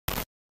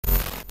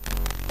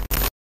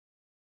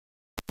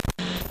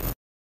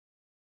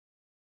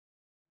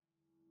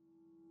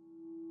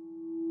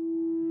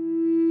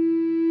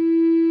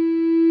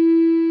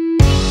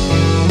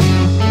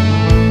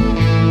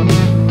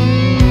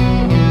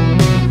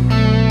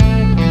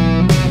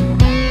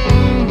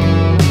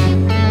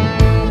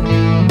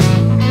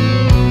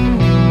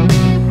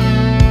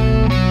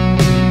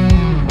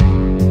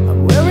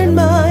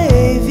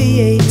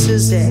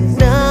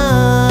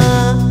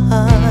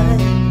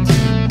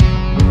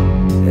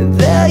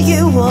There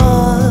you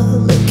are,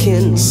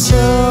 looking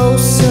so,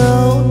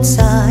 so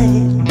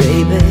tight,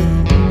 baby.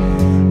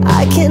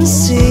 I can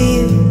see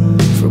you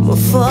from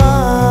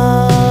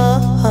afar.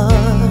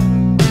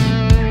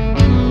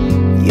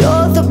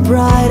 You're the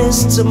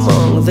brightest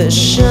among the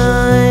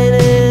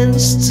shining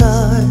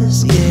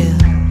stars, yeah.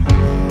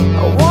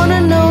 I wanna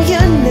know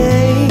your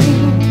name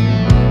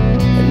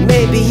and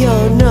maybe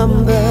your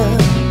number.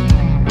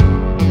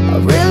 I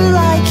really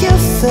like your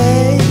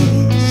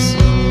face.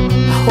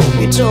 I hope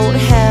you don't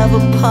have a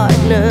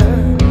partner.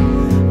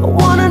 I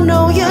wanna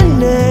know your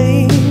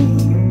name.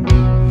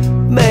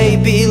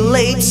 Maybe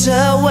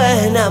later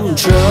when I'm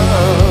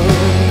drunk.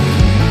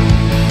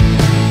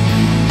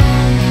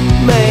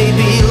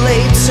 Maybe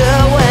later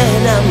when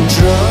I'm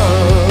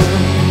drunk.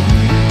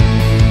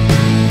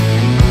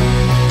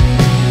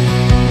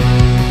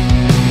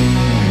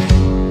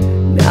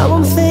 Now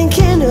I'm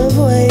thinking of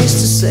ways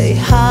to say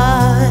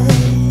hi.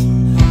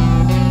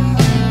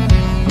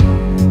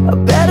 I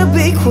better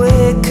be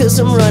quick, 'cause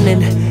I'm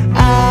running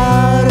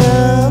out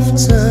of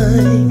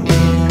time.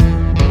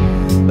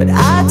 But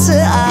eye to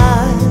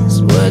eye's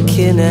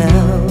working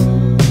out.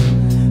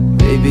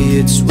 Baby,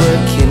 it's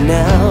working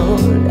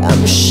out.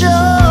 I'm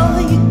sure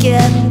you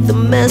get the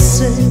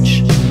message.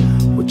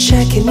 We're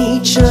checking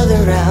each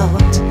other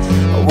out.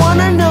 I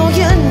wanna know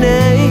your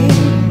name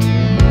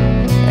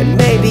and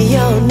maybe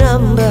your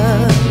number.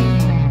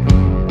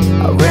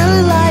 I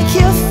really like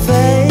your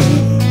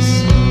face.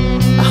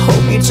 I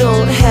hope you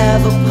don't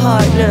have a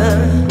partner.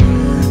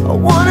 I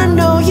wanna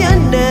know your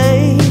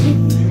name.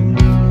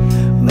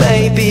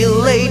 Maybe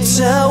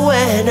later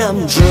when I'm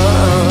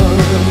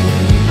drunk.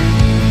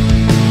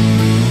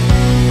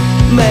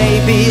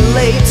 Maybe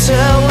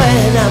later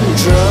when I'm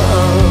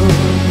drunk.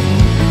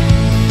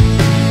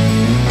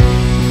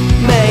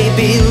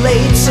 Maybe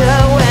later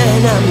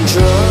when I'm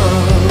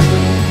drunk.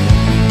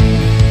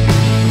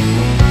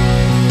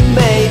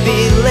 Maybe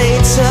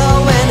later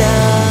when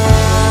I'm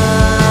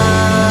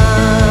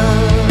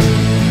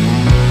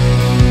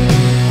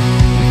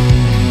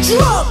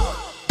drunk.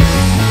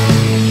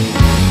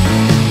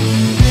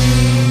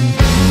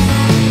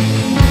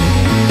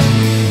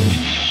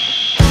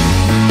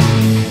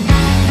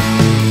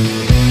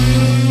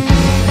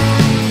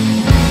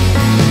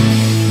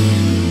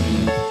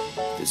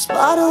 This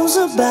bottle's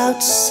about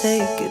to say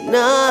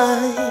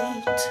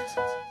goodnight,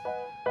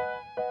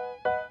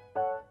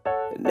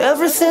 and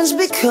everything's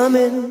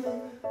becoming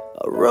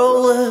a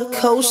roller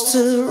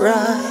coaster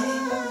ride.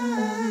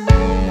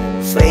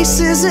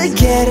 Faces are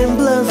getting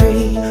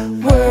blurry,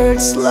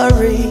 words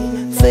slurry,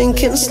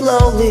 thinking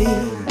slowly,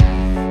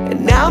 and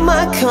now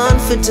my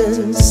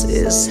confidence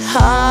is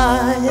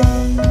high.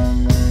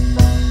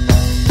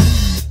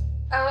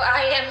 Oh,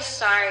 I am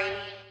sorry.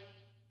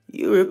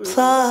 You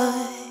reply,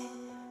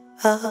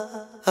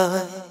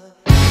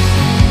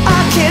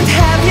 I can't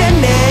have your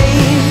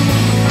name.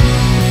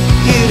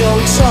 You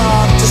don't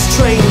talk to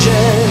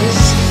strangers.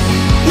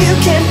 You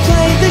can't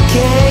play the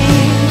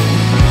game.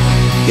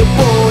 Your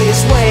boy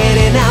is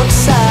waiting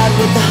outside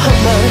with the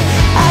Hummer.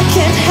 I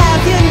can't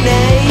have your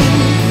name.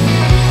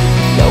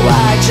 No,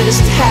 I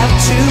just have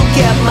to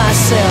get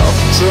myself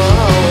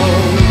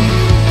drunk.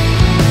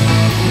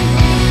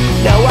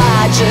 No,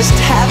 I just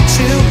have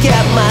to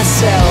get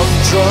myself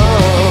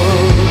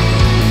drunk.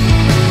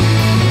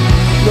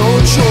 No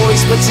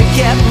choice but to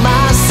get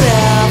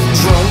myself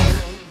drunk.